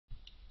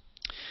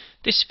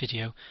This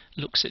video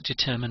looks at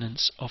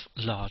determinants of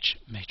large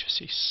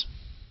matrices.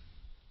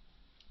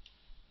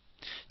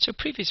 So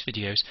previous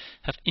videos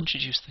have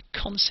introduced the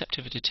concept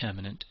of a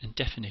determinant and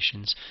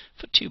definitions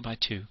for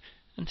 2x2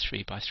 and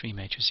 3x3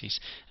 matrices,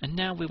 and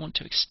now we want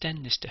to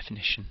extend this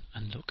definition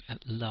and look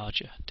at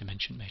larger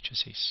dimension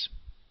matrices.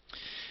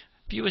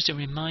 Viewers are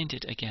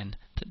reminded again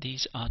that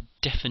these are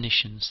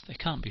definitions, they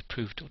can't be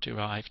proved or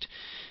derived,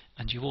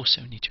 and you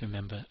also need to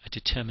remember a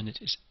determinant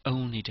is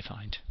only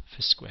defined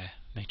for square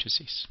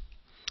matrices.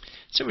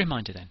 So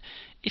reminder then,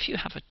 if you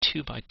have a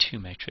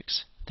 2x2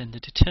 matrix, then the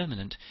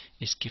determinant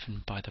is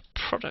given by the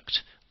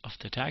product of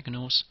the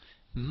diagonals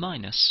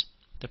minus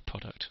the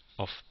product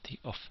of the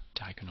off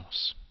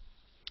diagonals.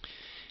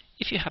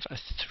 If you have a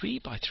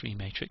 3x3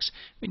 matrix,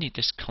 we need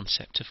this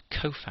concept of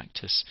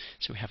cofactors.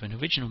 So we have an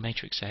original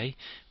matrix A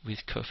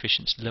with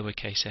coefficients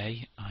lowercase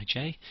a,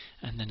 ij,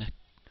 and then a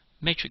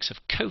matrix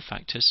of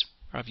cofactors,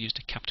 where I've used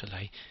a capital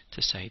A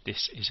to say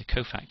this is a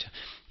cofactor.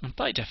 And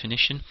by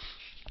definition,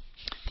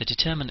 the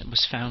determinant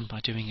was found by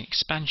doing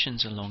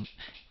expansions along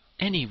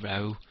any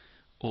row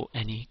or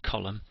any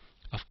column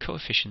of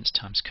coefficients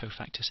times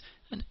cofactors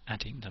and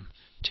adding them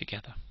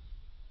together.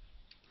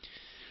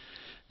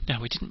 Now,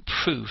 we didn't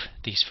prove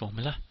these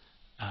formula,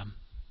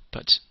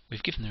 but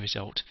we've given the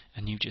result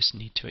and you just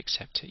need to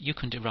accept it. You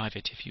can derive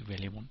it if you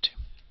really want to.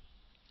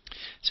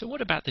 So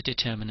what about the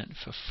determinant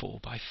for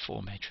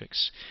 4x4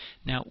 matrix?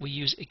 Now, we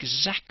use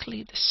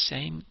exactly the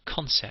same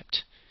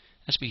concept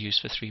as we use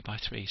for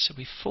 3x3. So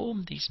we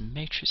form these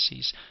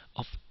matrices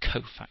of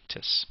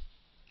cofactors.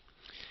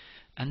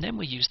 And then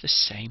we use the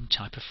same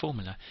type of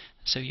formula.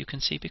 So you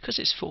can see, because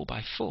it's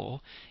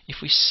 4x4,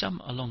 if we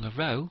sum along a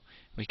row,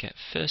 we get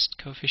first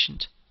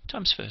coefficient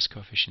times first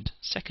coefficient,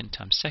 second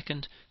times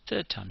second,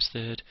 third times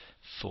third,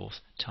 fourth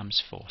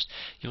times fourth.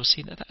 You'll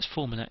see that that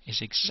formula is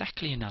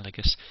exactly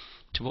analogous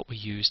to what we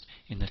used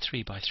in the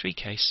 3x3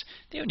 case.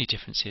 The only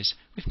difference is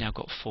we've now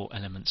got 4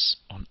 elements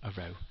on a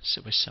row,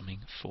 so we're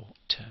summing 4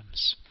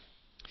 terms.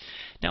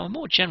 Now, a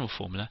more general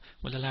formula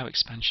will allow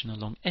expansion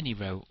along any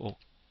row or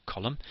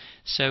column,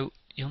 so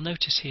you'll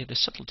notice here the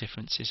subtle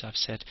difference is I've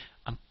said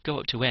go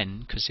up to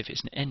n, because if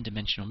it's an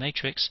n-dimensional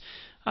matrix,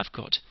 I've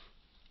got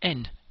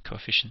n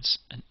coefficients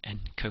and n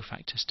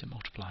cofactors to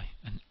multiply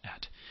and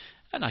add,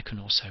 and I can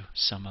also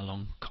sum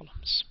along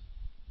columns.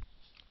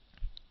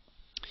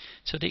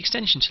 So the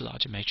extension to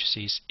larger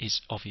matrices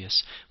is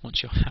obvious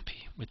once you're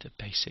happy with the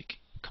basic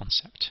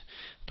concept,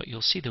 but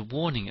you'll see the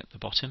warning at the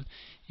bottom.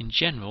 In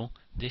general,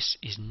 this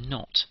is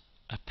not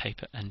a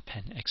paper and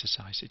pen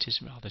exercise, it is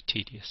rather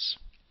tedious.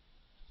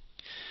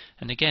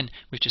 And again,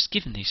 we've just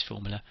given these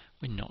formula,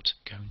 we're not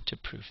going to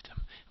prove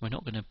them. We're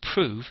not going to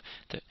prove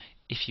that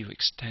if you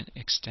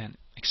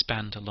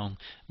expand along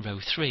row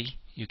 3,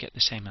 you get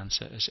the same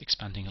answer as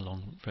expanding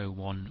along row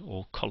 1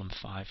 or column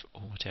 5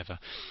 or whatever.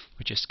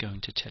 We're just going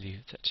to tell you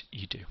that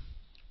you do.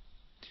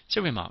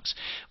 So remarks.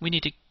 We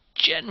need a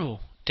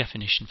general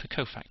definition for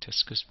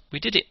cofactors, because we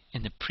did it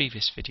in the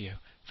previous video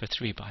for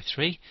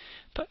 3x3,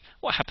 but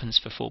what happens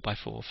for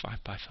 4x4,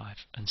 5x5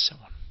 and so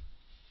on?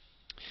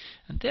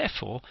 And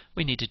therefore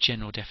we need a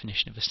general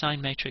definition of a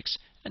sign matrix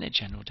and a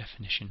general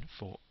definition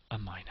for a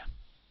minor.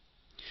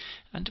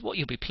 And what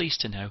you'll be pleased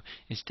to know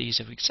is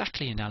these are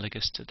exactly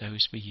analogous to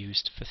those we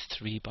used for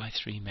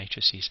 3x3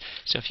 matrices.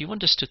 So if you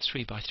understood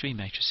 3x3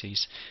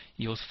 matrices,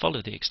 you'll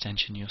follow the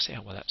extension, you'll say,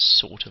 oh well, that's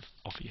sort of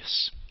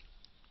obvious.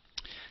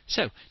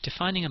 So,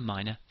 defining a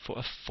minor for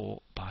a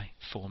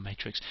 4x4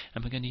 matrix,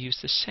 and we're going to use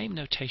the same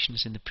notation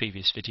as in the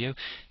previous video,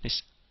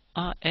 this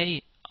RA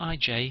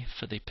ij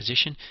for the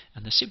position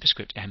and the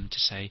superscript m to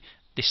say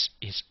this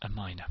is a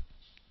minor.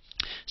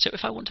 So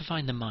if I want to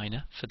find the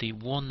minor for the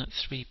 1,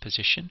 3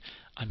 position,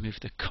 I move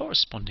the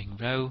corresponding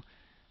row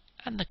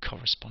and the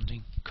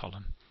corresponding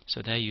column.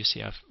 So there you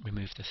see I've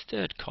removed the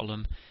third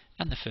column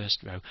and the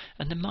first row,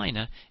 and the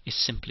minor is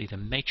simply the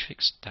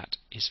matrix that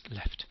is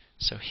left.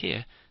 So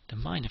here the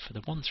minor for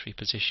the 1, 3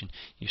 position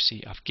you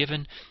see I've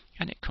given,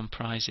 and it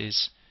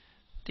comprises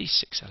these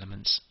 6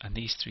 elements and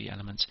these 3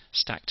 elements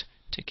stacked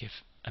to give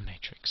a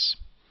matrix.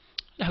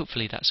 And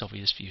hopefully that's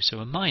obvious for you. So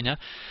a minor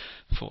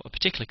for a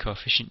particular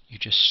coefficient, you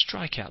just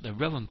strike out the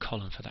row and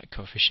column for that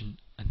coefficient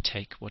and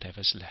take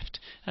whatever's left,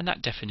 and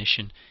that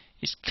definition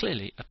is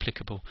clearly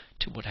applicable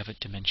to whatever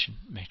dimension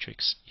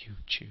matrix you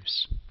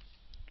choose.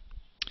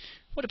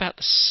 What about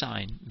the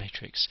sign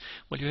matrix?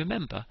 Well, you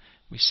remember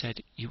we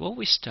said you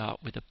always start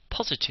with a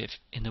positive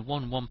in the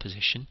 1, 1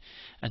 position,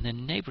 and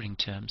then neighbouring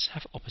terms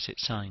have opposite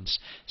signs.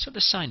 So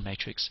the sign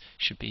matrix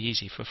should be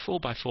easy. For a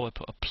 4x4, I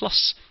put a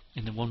plus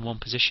in the 1, 1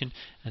 position,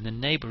 and the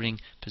neighbouring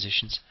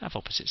positions have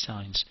opposite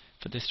signs.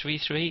 For the 3,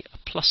 3, a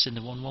plus in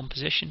the 1, 1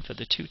 position. For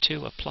the 2,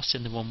 2, a plus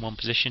in the 1, 1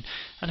 position.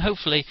 And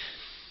hopefully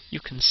you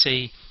can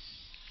see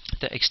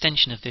the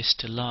extension of this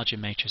to larger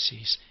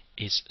matrices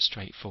is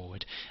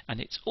straightforward,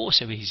 and it's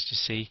also easy to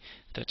see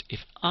that if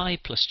I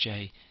plus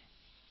j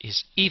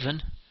is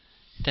even,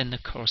 then the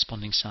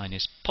corresponding sign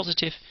is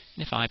positive,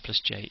 and if I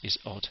plus j is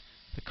odd,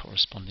 the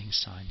corresponding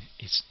sign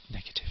is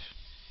negative.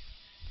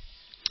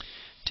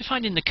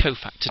 Defining the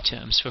cofactor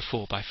terms for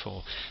 4 by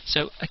 4.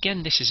 So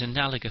again, this is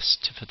analogous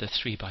to for the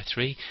 3 by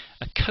 3.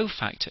 A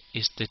cofactor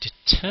is the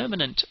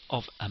determinant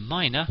of a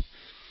minor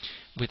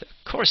with a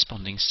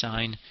corresponding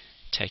sign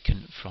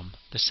taken from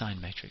the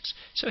sign matrix.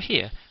 So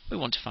here we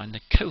want to find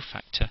the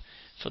cofactor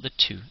for the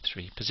 2,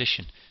 3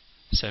 position.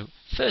 So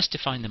first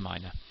define the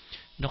minor.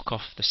 Knock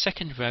off the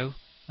second row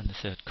and the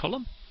third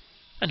column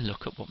and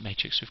look at what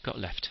matrix we've got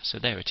left. So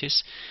there it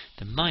is.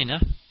 The minor,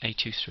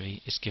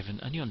 A23, is given,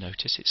 and you'll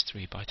notice it's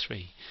 3 by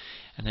 3.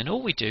 And then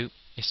all we do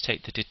is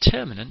take the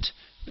determinant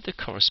with the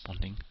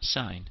corresponding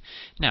sign.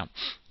 Now,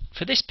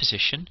 for this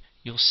position,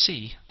 you'll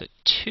see that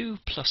 2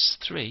 plus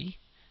 3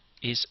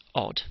 is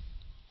odd,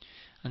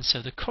 and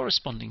so the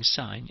corresponding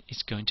sign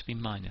is going to be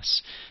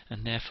minus,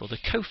 and therefore the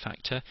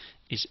cofactor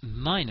is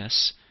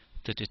minus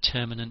the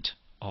determinant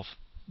of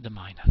the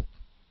minor.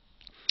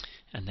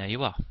 And there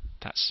you are.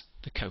 That's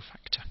the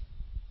cofactor.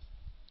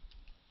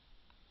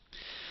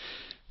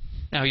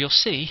 Now you'll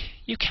see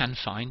you can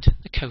find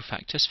the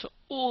cofactors for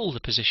all the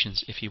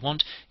positions if you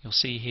want. You'll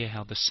see here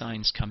how the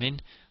signs come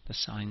in, the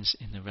signs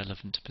in the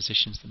relevant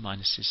positions, the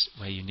minuses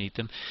where you need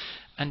them.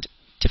 And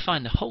to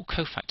find the whole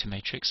cofactor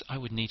matrix, I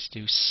would need to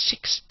do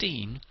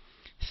 16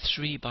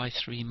 3 by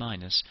 3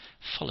 minors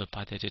followed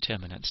by their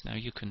determinants. Now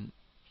you can,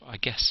 I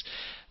guess,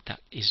 that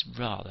is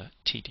rather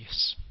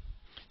tedious.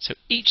 So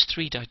each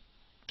 3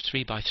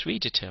 by 3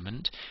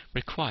 determinant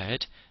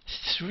required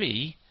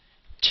 3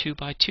 2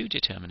 by 2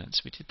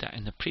 determinants. We did that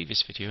in the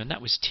previous video, and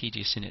that was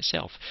tedious in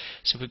itself.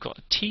 So we've got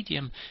a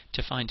tedium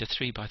to find a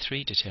 3 by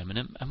 3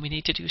 determinant, and we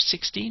need to do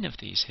 16 of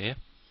these here.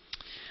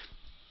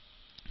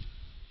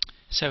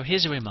 So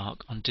here's a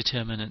remark on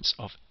determinants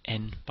of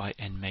n by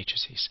n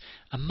matrices.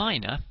 A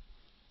minor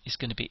is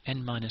going to be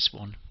n minus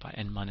 1 by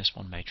n minus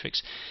 1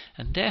 matrix,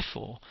 and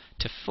therefore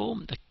to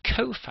form the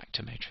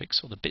cofactor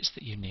matrix, or the bits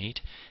that you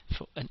need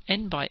for an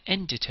n by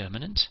n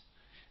determinant,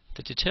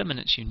 the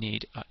determinants you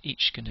need are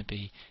each going to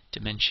be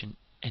dimension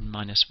n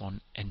minus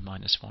 1,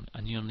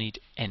 and you'll need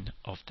n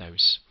of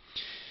those.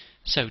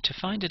 So to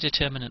find a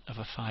determinant of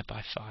a 5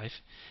 by 5,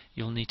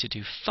 you'll need to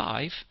do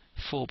 5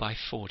 4 by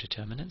 4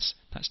 determinants.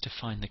 That's to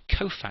find the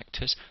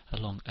cofactors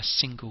along a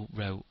single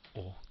row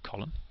or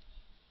column.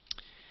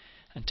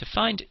 And to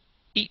find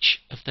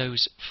each of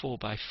those 4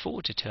 by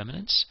 4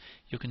 determinants,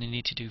 you're going to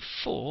need to do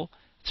 4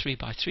 3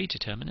 by 3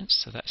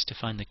 determinants. So that's to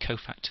find the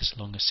cofactors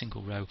along a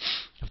single row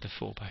of the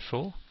 4 by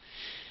 4.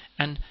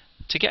 And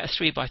to get a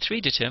 3 by 3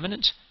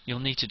 determinant, you'll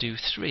need to do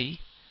 3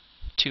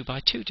 2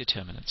 by 2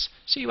 determinants.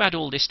 So you add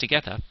all this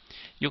together,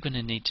 you're going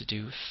to need to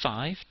do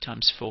 5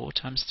 times 4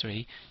 times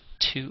 3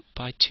 2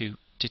 by 2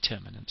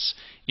 determinants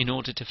in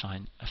order to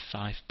find a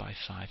 5 by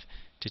 5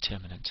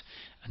 determinant.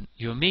 And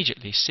you're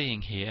immediately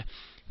seeing here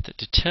that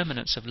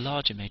determinants of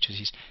larger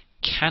matrices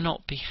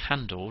cannot be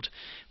handled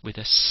with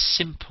a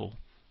simple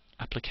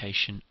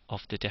application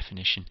of the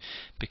definition,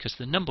 because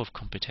the number of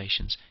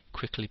computations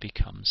quickly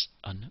becomes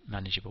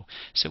unmanageable.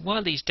 So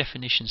while these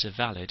definitions are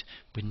valid,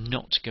 we're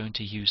not going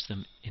to use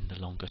them in the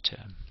longer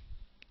term.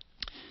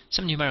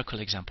 Some numerical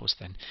examples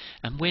then,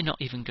 and we're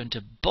not even going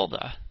to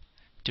bother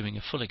doing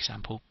a full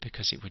example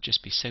because it would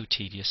just be so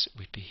tedious,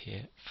 we'd be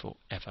here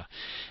forever.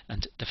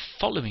 And the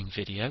following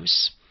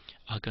videos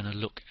are going to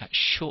look at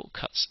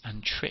shortcuts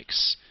and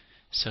tricks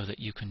so that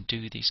you can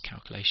do these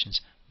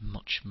calculations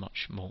much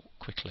more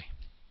quickly.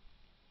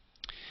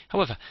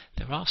 However,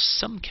 there are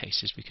some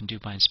cases we can do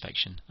by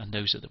inspection, and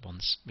those are the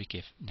ones we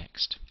give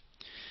next.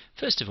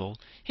 First of all,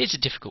 here's a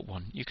difficult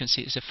one. You can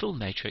see it's a full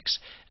matrix,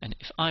 and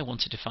if I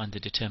wanted to find the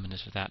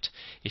determinant of that,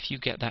 if you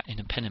get that in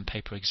a pen and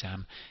paper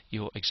exam,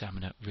 your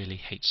examiner really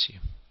hates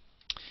you.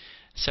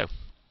 So,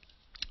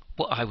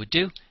 what I would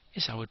do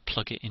is I would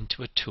plug it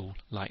into a tool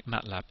like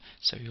MATLAB.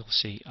 So you'll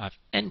see I've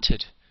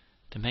entered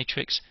the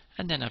matrix,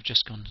 and then I've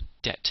just gone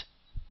det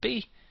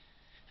B,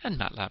 and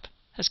MATLAB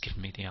has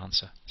given me the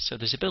answer. So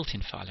there's a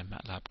built-in file in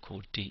MATLAB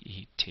called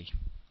det.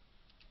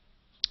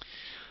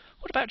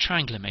 What about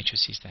triangular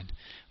matrices then?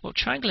 Well,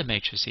 triangular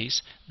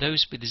matrices,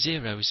 those with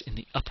zeros in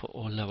the upper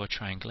or lower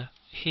triangular,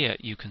 here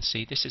you can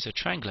see this is a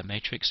triangular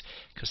matrix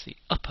because the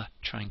upper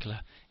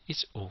triangular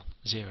is all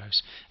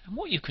zeros. And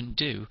what you can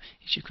do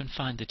is you can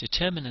find the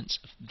determinants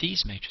of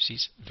these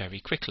matrices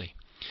very quickly.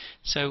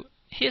 So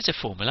here's a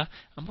formula,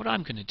 and what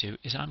I'm going to do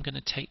is I'm going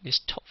to take this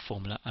top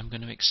formula, I'm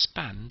going to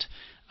expand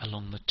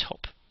along the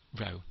top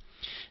row.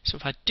 So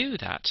if I do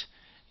that,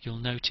 you'll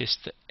notice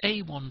that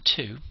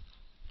A12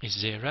 is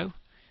 0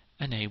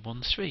 and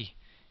A13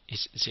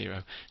 is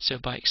 0. So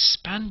by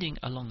expanding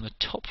along the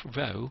top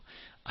row,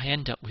 I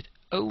end up with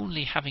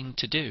only having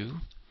to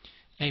do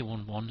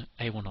A11,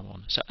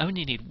 A111. So I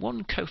only need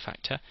one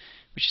cofactor,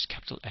 which is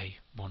capital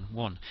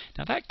A11.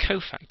 Now that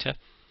cofactor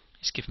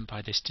is given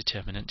by this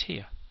determinant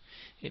here.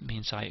 It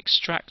means I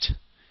extract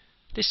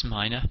this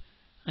minor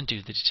and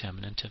do the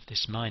determinant of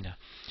this minor.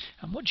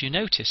 And what do you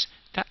notice?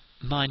 That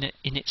minor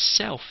in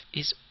itself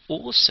is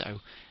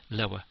also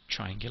lower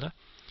triangular,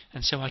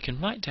 and so I can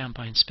write down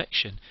by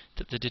inspection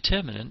that the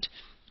determinant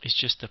is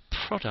just the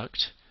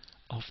product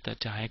of the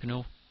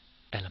diagonal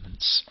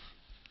elements.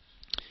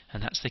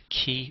 And that's the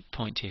key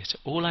point here. So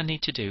all I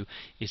need to do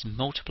is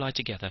multiply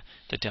together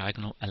the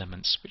diagonal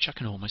elements, which I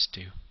can almost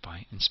do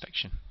by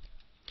inspection.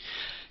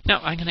 Now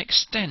I'm going to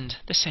extend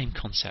the same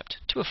concept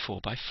to a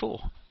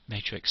 4x4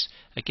 matrix.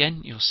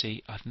 Again, you'll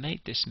see I've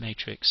made this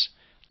matrix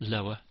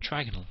lower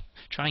triangular.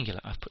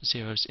 I've put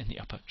zeros in the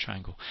upper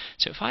triangle.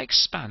 So if I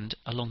expand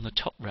along the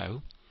top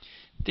row,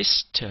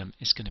 this term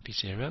is going to be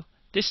 0,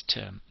 this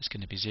term is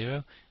going to be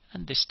 0,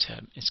 and this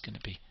term is going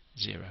to be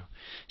 0.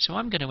 So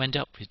I'm going to end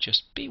up with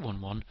just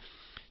B11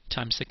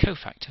 times the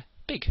cofactor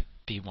big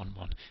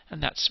B11,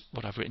 and that's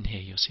what I've written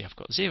here. You'll see I've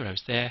got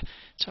zeros there,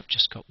 so I've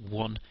just got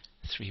one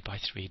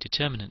 3x3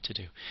 determinant to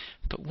do.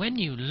 But when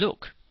you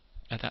look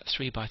at that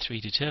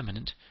 3x3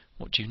 determinant,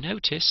 what do you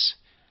notice?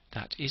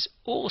 That is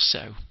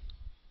also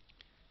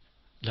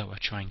lower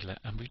triangular,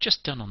 and we've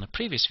just done on the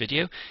previous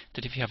video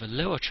that if you have a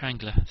lower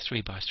triangular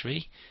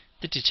 3x3,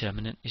 the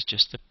determinant is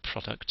just the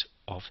product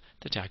of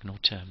the diagonal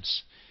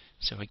terms.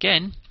 So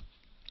again,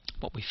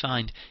 what we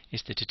find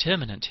is the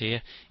determinant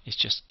here is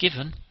just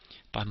given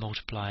by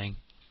multiplying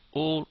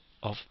all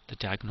of the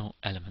diagonal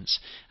elements,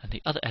 and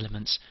the other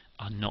elements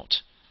are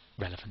not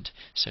relevant.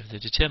 So the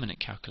determinant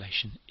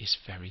calculation is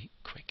very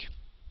quick.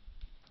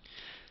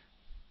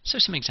 So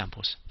some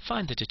examples.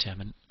 Find the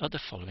determinant of the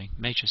following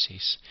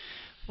matrices.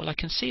 Well, I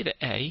can see that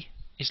A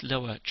is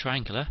lower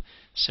triangular,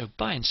 so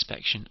by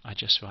inspection I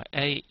just write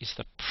A is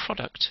the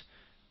product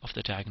of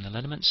the diagonal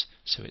elements,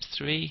 so it's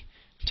 3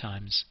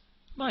 times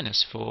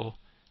minus 4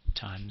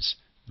 times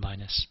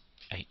minus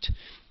 8.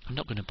 I'm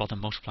not going to bother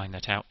multiplying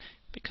that out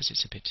because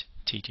it's a bit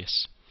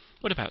tedious.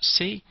 What about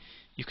C?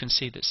 You can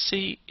see that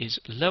C is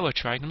lower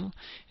triangle.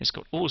 It's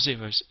got all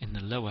zeros in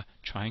the lower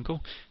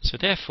triangle, so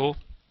therefore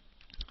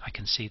I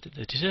can see that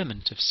the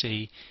determinant of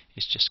C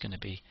is just going to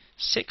be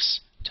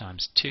 6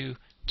 times 2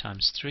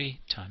 times 3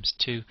 times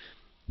 2.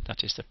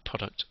 That is the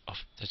product of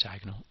the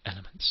diagonal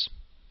elements.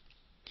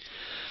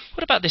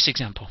 What about this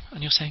example?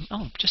 And you're saying,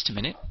 oh, just a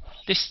minute,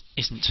 this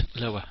isn't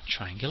lower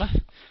triangular,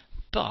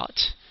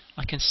 but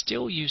I can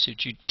still use a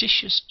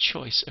judicious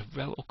choice of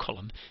row or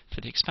column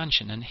for the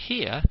expansion. And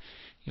here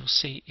you'll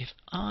see if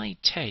I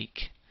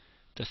take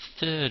the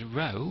third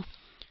row,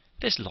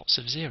 there's lots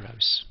of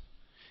zeros.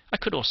 I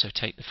could also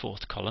take the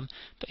fourth column,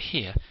 but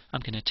here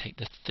I'm going to take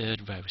the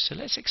third row. So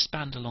let's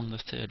expand along the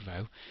third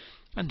row,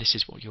 and this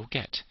is what you'll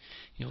get.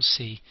 You'll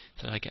see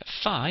that I get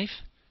 5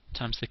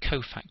 times the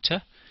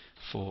cofactor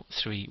for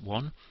 3,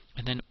 1,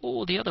 and then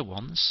all the other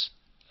ones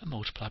are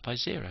multiplied by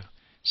 0,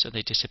 so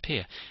they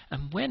disappear.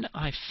 And when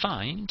I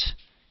find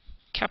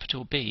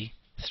capital B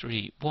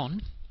 3,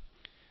 1,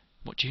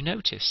 what do you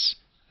notice?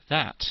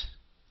 That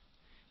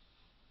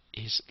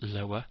is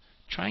lower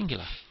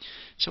triangular.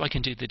 So I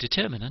can do the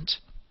determinant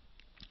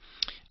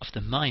of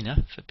the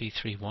minor for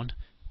B31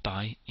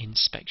 by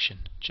inspection,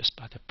 just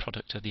by the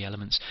product of the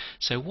elements.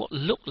 So what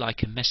looked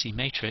like a messy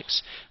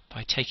matrix,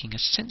 by taking a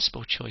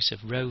sensible choice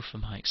of row for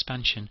my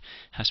expansion,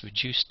 has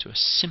reduced to a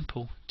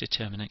simple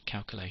determinant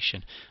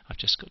calculation. I've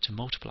just got to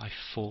multiply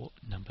 4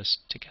 numbers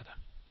together.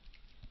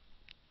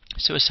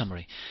 So a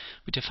summary.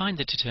 We defined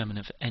the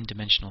determinant for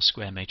n-dimensional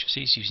square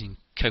matrices using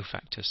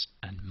cofactors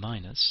and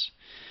minors.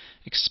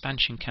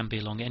 Expansion can be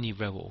along any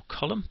row or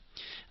column,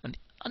 and the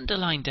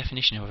underlying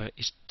definition, however,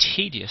 is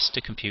tedious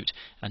to compute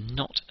and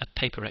not a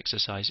paper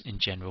exercise in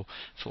general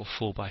for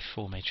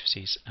 4x4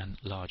 matrices and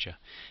larger.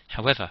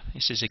 However,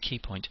 this is a key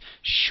point,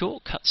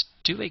 shortcuts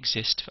do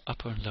exist for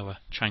upper and lower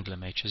triangular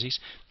matrices,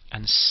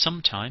 and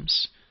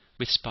sometimes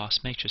with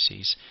sparse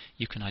matrices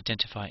you can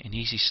identify an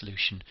easy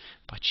solution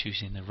by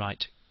choosing the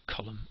right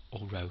column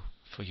or row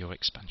for your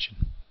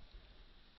expansion.